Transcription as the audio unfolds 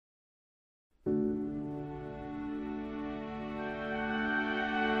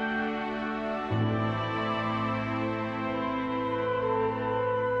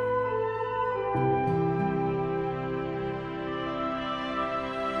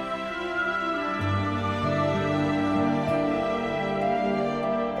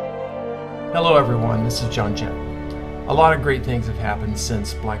Hello everyone, this is John Jett. A lot of great things have happened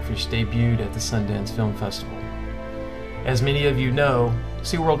since Blackfish debuted at the Sundance Film Festival. As many of you know,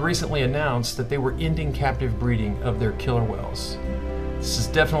 SeaWorld recently announced that they were ending captive breeding of their killer whales. This is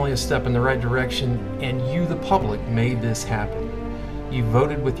definitely a step in the right direction, and you, the public, made this happen. You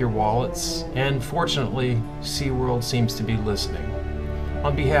voted with your wallets, and fortunately, SeaWorld seems to be listening.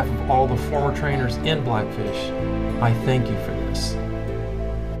 On behalf of all the former trainers in Blackfish, I thank you for this.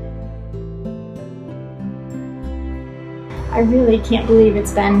 I really can't believe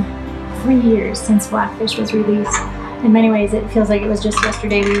it's been 3 years since Blackfish was released. In many ways, it feels like it was just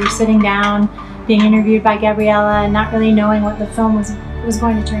yesterday. We were sitting down, being interviewed by Gabriella, and not really knowing what the film was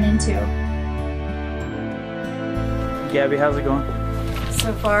going to turn into. Gabby, how's it going?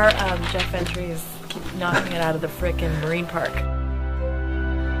 So far, Jeff Entry is knocking it out of the frickin' Marine Park.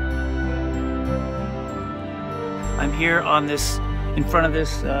 I'm here on this, in front of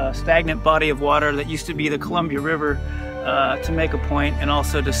this stagnant body of water that used to be the Columbia River to make a point and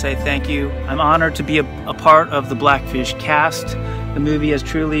also to say thank you. I'm honored to be a part of the Blackfish cast. The movie has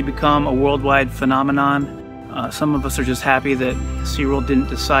truly become a worldwide phenomenon. Some of us are just happy that SeaWorld didn't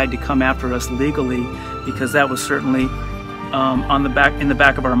decide to come after us legally, because that was certainly in the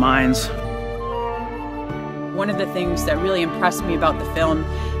back of our minds. One of the things that really impressed me about the film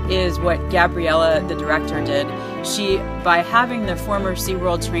is what Gabriella, the director, did. By having the former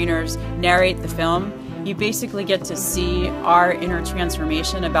SeaWorld trainers narrate the film, you basically get to see our inner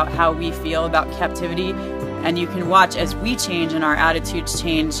transformation about how we feel about captivity, and you can watch as we change and our attitudes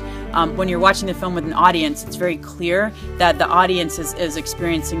change. When you're watching the film with an audience, it's very clear that the audience is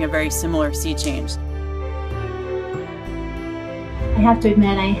experiencing a very similar sea change. I have to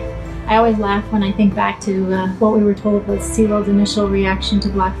admit, I always laugh when I think back to what we were told was SeaWorld's initial reaction to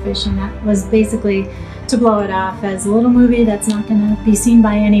Blackfish, and that was basically to blow it off as a little movie that's not going to be seen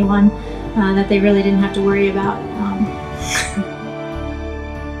by anyone, that they really didn't have to worry about.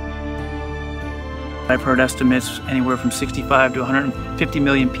 I've heard estimates anywhere from 65 to 150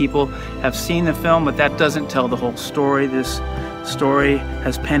 million people have seen the film, but that doesn't tell the whole story. This story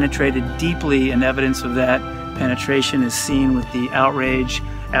has penetrated deeply, and evidence of that penetration is seen with the outrage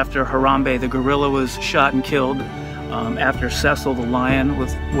after Harambe the gorilla was shot and killed, after Cecil the lion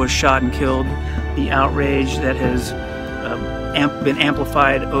was shot and killed. The outrage that has been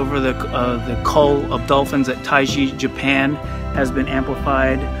amplified over the cull of dolphins at Taiji, Japan, has been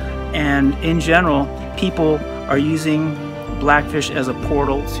amplified. And in general, people are using Blackfish as a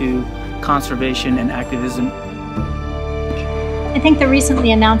portal to conservation and activism. I think the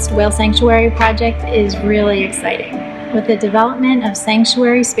recently announced Whale Sanctuary project is really exciting. With the development of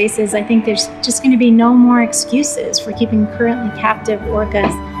sanctuary spaces, I think there's just going to be no more excuses for keeping currently captive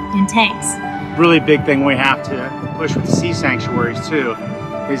orcas in tanks. Really big thing we have to push with the sea sanctuaries too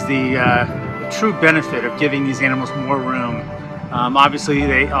is the true benefit of giving these animals more room. Obviously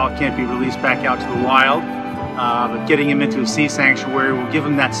they all can't be released back out to the wild, but getting them into a sea sanctuary will give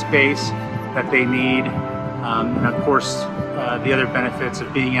them that space that they need. And of course the other benefits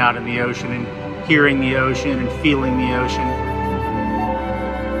of being out in the ocean and hearing the ocean and feeling the ocean.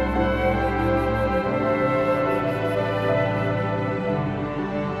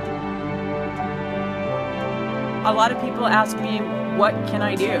 A lot of people ask me, what can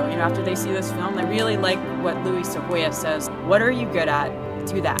I do? After they see this film, I really like what Louis Sahoya says. What are you good at?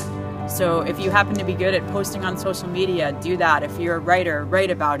 Do that. So if you happen to be good at posting on social media, do that. If you're a writer, write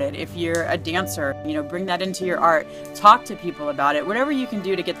about it. If you're a dancer, bring that into your art. Talk to people about it. Whatever you can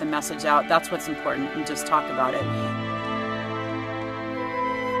do to get the message out, that's what's important, and just talk about it.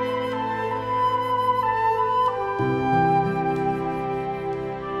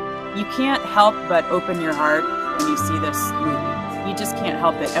 You can't help but open your heart when you see this movie. You just can't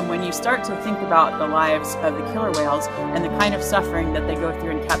help it. And when you start to think about the lives of the killer whales and the kind of suffering that they go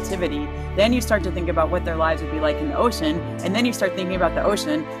through in captivity, then you start to think about what their lives would be like in the ocean, and then you start thinking about the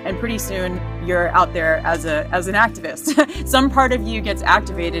ocean, and pretty soon you're out there as an activist. Some part of you gets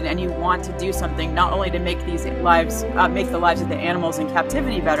activated, and you want to do something not only to make these lives, make the lives of the animals in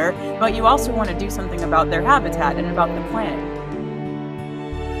captivity better, but you also want to do something about their habitat and about the planet.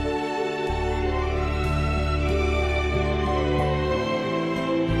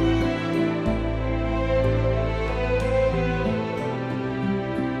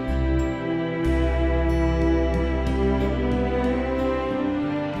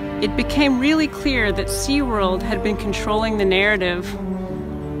 It became really clear that SeaWorld had been controlling the narrative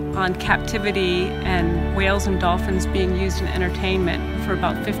on captivity and whales and dolphins being used in entertainment for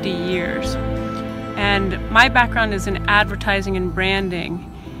about 50 years. And my background is in advertising and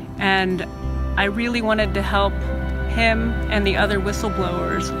branding, and I really wanted to help him and the other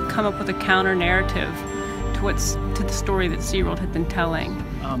whistleblowers come up with a counter narrative to the story that SeaWorld had been telling.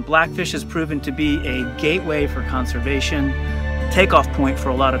 Blackfish has proven to be a gateway for conservation, takeoff point for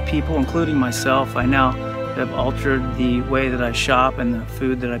a lot of people, including myself. I now have altered the way that I shop and the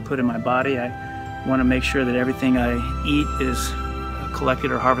food that I put in my body. I want to make sure that everything I eat is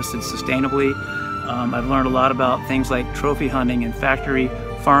collected or harvested sustainably. I've learned a lot about things like trophy hunting and factory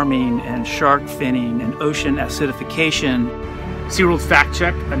farming and shark finning and ocean acidification. SeaWorld Fact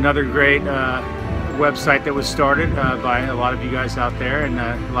Check, another great website that was started by a lot of you guys out there, and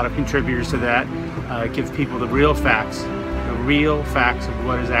a lot of contributors to that. Give people the real facts of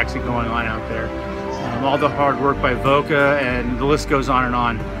what is actually going on out there. All the hard work by Voca, and the list goes on and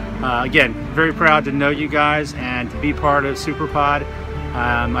on. Again, very proud to know you guys and to be part of SuperPod.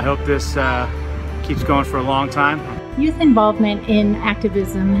 I hope this keeps going for a long time. Youth involvement in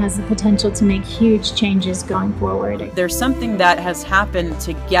activism has the potential to make huge changes going forward. There's something that has happened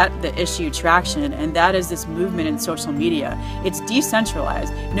to get the issue traction, and that is this movement in social media. It's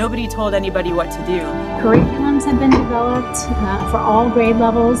decentralized. Nobody told anybody what to do. Curriculums have been developed for all grade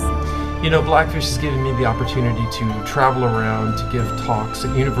levels. You know, Blackfish has given me the opportunity to travel around to give talks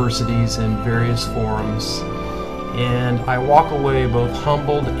at universities and various forums, and I walk away both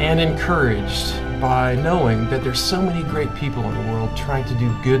humbled and encouraged by knowing that there's so many great people in the world trying to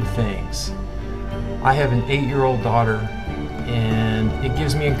do good things. I have an 8-year-old daughter, and it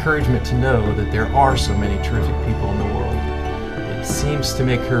gives me encouragement to know that there are so many terrific people in the world. It seems to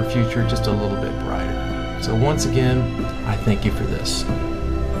make her future just a little bit brighter. So once again, I thank you for this.